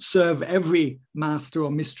can't serve every master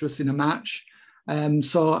or mistress in a match.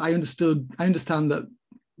 So I understand that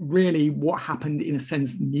really what happened, in a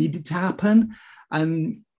sense, needed to happen.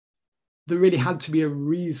 And there really had to be a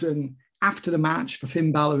reason after the match for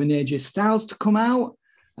Finn Balor and AJ Styles to come out.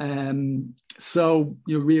 So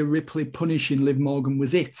Rhea Ripley punishing Liv Morgan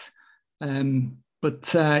was it.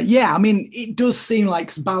 But it does seem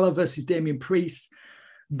like Balor versus Damian Priest,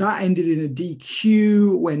 That ended in a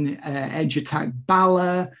DQ when Edge attacked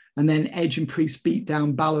Balor, and then Edge and Priest beat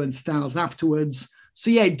down Balor and Styles afterwards. So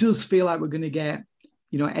yeah, it does feel like we're going to get,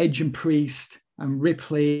 Edge and Priest and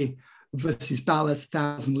Ripley versus Balor,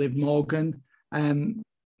 Styles, and Liv Morgan. Do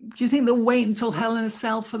you think they'll wait until Hell in a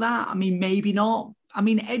Cell for that? I mean, maybe not. I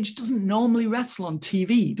mean, Edge doesn't normally wrestle on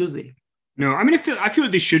TV, does he? No, I mean, I feel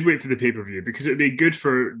like they should wait for the pay-per-view because it'd be good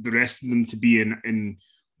for the rest of them to be in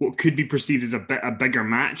what could be perceived as a bigger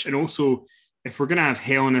match. And also, if we're going to have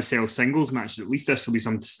Hell in a Cell singles matches, at least this will be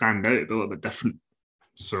something to stand out, a little bit different.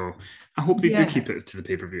 So I hope they do keep it to the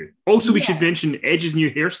pay-per-view. Also, we should mention Edge's new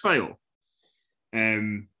hairstyle.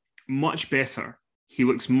 Much better. He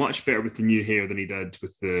looks much better with the new hair than he did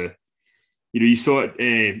with the, you saw it,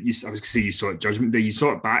 I was going to say you saw it Judgment Day, you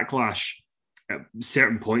saw it Backlash. At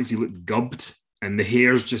certain points, he looked gubbed and the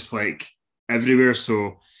hair's just like everywhere.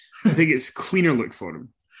 So I think it's a cleaner look for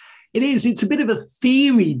him. It is. It's a bit of a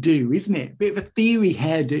theory do, isn't it? A bit of a theory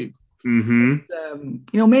hairdo. Mm-hmm.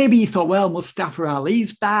 But, maybe you thought, well, Mustafa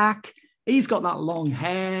Ali's back. He's got that long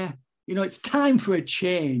hair. It's time for a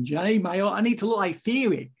change. I need to look like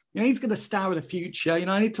Theory. He's going to star in the future.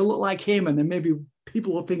 I need to look like him, and then maybe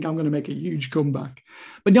people will think I'm going to make a huge comeback.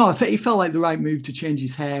 But no, I think he felt like the right move to change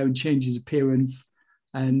his hair and change his appearance.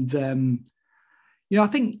 And I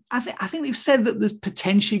think they've said that there's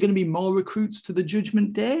potentially going to be more recruits to the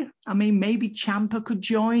Judgment Day. I mean, maybe Ciampa could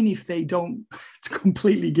join if they don't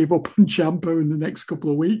completely give up on Ciampa in the next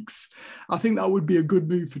couple of weeks. I think that would be a good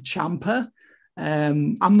move for Ciampa.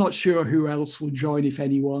 I'm not sure who else will join, if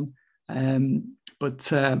anyone.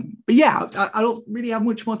 But yeah, I don't really have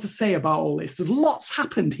much more to say about all this. There's lots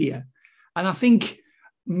happened here. And I think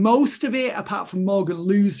most of it, apart from Morgan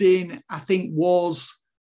losing, I think was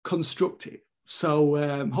constructive.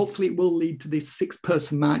 So hopefully it will lead to this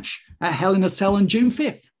 6-person match at Hell in a Cell on June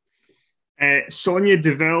 5th. Sonya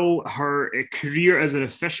Deville, her career as an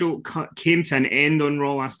official came to an end on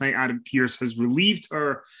Raw last night. Adam Pearce has relieved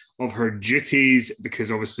her of her duties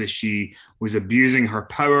because obviously she was abusing her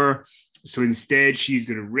power. So instead, she's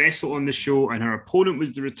going to wrestle on the show, and her opponent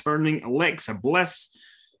was the returning Alexa Bliss,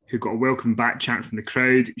 who got a welcome back chant from the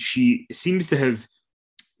crowd. She seems to have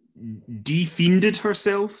defiended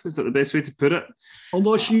herself. Is that the best way to put it?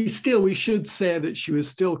 Although we should say that she was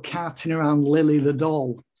still carting around Lily the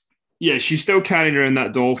doll. Yeah, she's still carrying around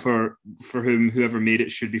that doll for whom whoever made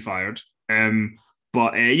it should be fired.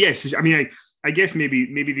 Yes, I mean, I guess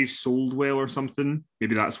maybe they've sold well or something.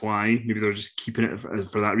 Maybe that's why. Maybe they're just keeping it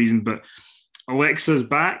for that reason. But Alexa's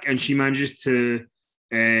back, and she manages to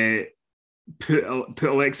put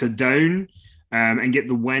Alexa down and get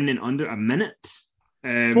the win in under a minute.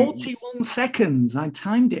 41 seconds. I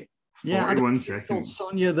timed it. Yeah, 41 seconds. I told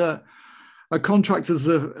Sonya that her contract as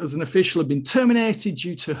an official had been terminated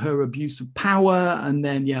due to her abuse of power, and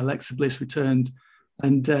then Alexa Bliss returned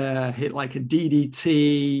and hit like a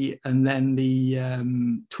DDT, and then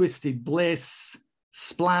the Twisted Bliss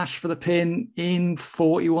splash for the pin in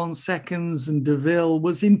 41 seconds. And Deville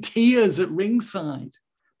was in tears at ringside.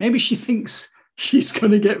 Maybe she thinks she's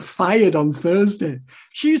going to get fired on Thursday.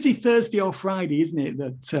 It's usually Thursday or Friday, isn't it,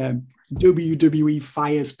 that WWE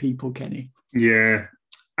fires people, Kenny? Yeah.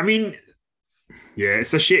 I mean, yeah,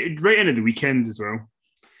 it's a shit right into the weekend as well.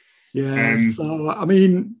 Yeah, so, I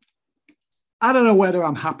mean, I don't know whether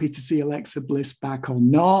I'm happy to see Alexa Bliss back or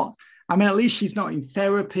not. I mean, at least she's not in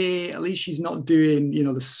therapy. At least she's not doing,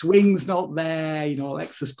 the swing's not there.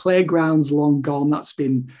 Alexa's playground's long gone. That's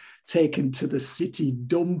been taken to the city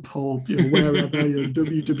dump or wherever,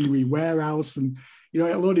 WWE warehouse. And,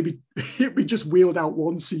 it'll be just wheeled out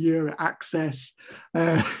once a year at Access. So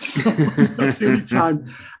that's the only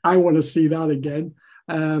time I want to see that again.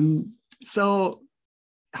 So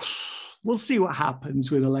we'll see what happens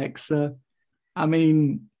with Alexa. I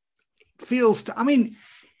mean,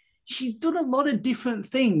 she's done a lot of different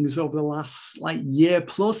things over the last year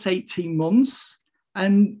plus 18 months,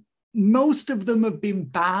 and most of them have been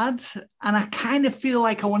bad. And I kind of feel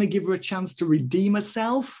like I want to give her a chance to redeem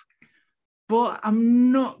herself, but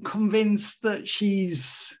I'm not convinced that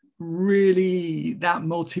she's really that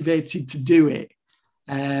motivated to do it.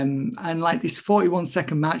 And like this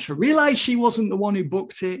 41-second match, I realized she wasn't the one who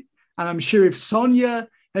booked it. And I'm sure if Sonya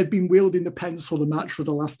had been wielding the pencil, the match would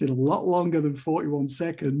have lasted a lot longer than 41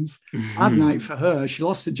 seconds. Bad night for her. She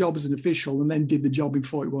lost her job as an official and then did the job in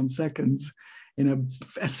 41 seconds in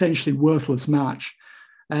a essentially worthless match.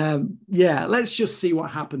 Let's just see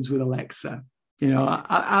what happens with Alexa.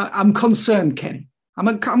 I'm concerned, Kenny.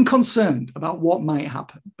 I'm concerned about what might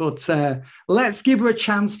happen. But let's give her a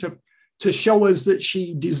chance to show us that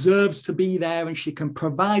she deserves to be there and she can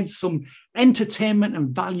provide some entertainment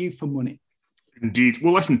and value for money. Indeed.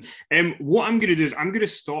 Well, listen, what I'm going to do is I'm going to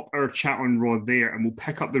stop our chat on Raw there, and we'll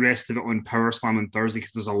pick up the rest of it on Power Slam on Thursday,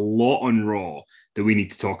 because there's a lot on Raw that we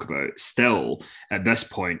need to talk about still at this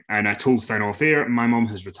point. And I told Finn off air, my mum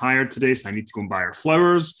has retired today, so I need to go and buy her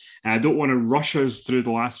flowers. And I don't want to rush us through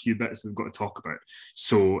the last few bits we've got to talk about.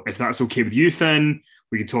 So if that's okay with you, Finn,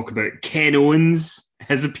 we can talk about Ken Owens,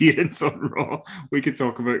 his appearance on Raw. We could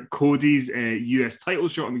talk about Cody's US title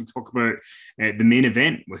shot, and we can talk about the main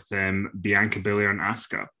event with Bianca Belair and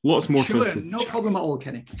Asuka. Lots more. Sure, no problem at all,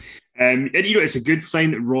 Kenny. And it's a good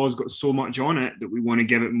sign that Raw's got so much on it that we want to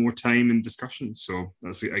give it more time and discussion. So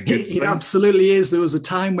that's a good sign. It absolutely is. There was a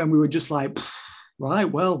time when we were just like, right,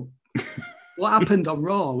 well, what happened on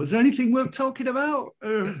Raw? Was there anything worth talking about?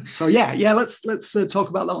 So let's talk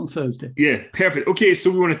about that on Thursday. Yeah, perfect. Okay,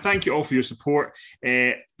 so we want to thank you all for your support.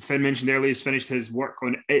 Finn mentioned earlier he's finished his work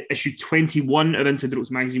on issue 21 of Inside the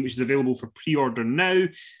Ropes magazine, which is available for pre-order now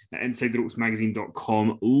at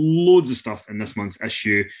InsideTheRopesMagazine.com. Loads of stuff in this month's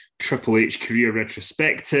issue. Triple H career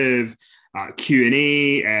retrospective,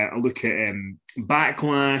 Q&A, a look at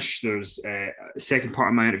Backlash. There's a second part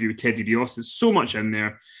of my interview with Ted DiBiase. There's so much in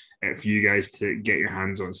there for you guys to get your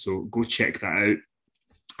hands on. So go check that out.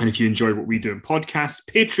 And if you enjoy what we do in podcasts,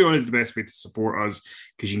 Patreon is the best way to support us,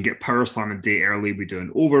 because you can get Power Slam a day early. We do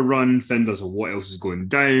an overrun. Finn does a What Else Is Going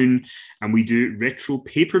Down. And we do retro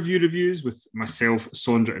pay-per-view reviews with myself,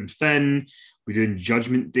 Sondra, and Finn. We're doing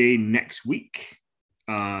Judgment Day next week.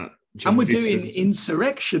 And we're doing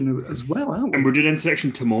Insurrection as well, aren't we? And we're doing Insurrection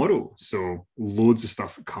tomorrow. So loads of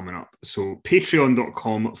stuff coming up. So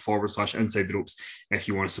patreon.com/Inside the Ropes if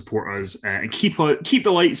you want to support us and keep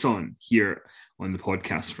the lights on here on the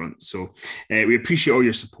podcast front. So we appreciate all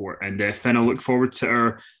your support. And Finn, I look forward to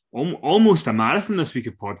our almost a marathon this week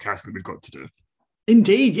of podcast that we've got to do.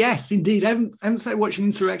 Indeed, yes, indeed. I haven't started watching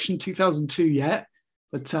Insurrection 2002 yet.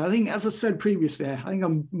 But I think, as I said previously, I think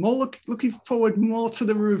I'm more looking forward more to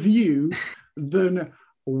the review than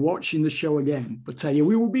watching the show again. But we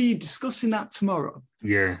will be discussing that tomorrow.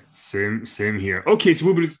 Yeah, same here. Okay, so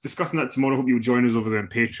we'll be discussing that tomorrow. Hope you'll join us over there on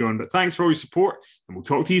Patreon. But thanks for all your support, and we'll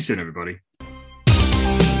talk to you soon, everybody.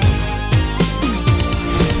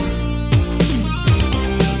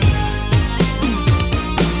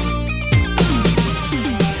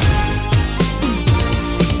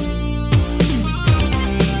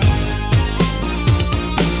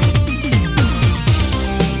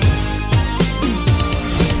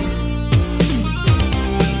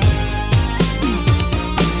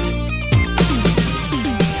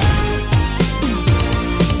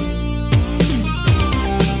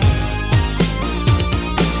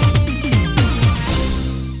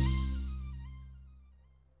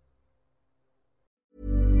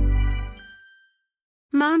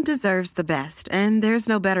 Mom deserves the best, and there's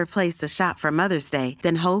no better place to shop for Mother's Day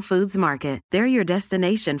than Whole Foods Market. They're your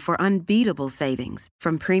destination for unbeatable savings,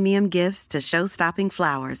 from premium gifts to show-stopping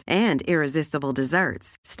flowers and irresistible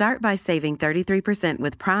desserts. Start by saving 33%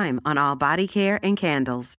 with Prime on all body care and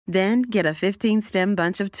candles. Then get a 15-stem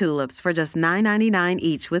bunch of tulips for just $9.99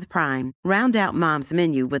 each with Prime. Round out Mom's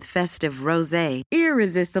menu with festive rosé,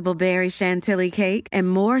 irresistible berry chantilly cake, and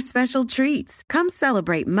more special treats. Come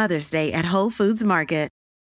celebrate Mother's Day at Whole Foods Market.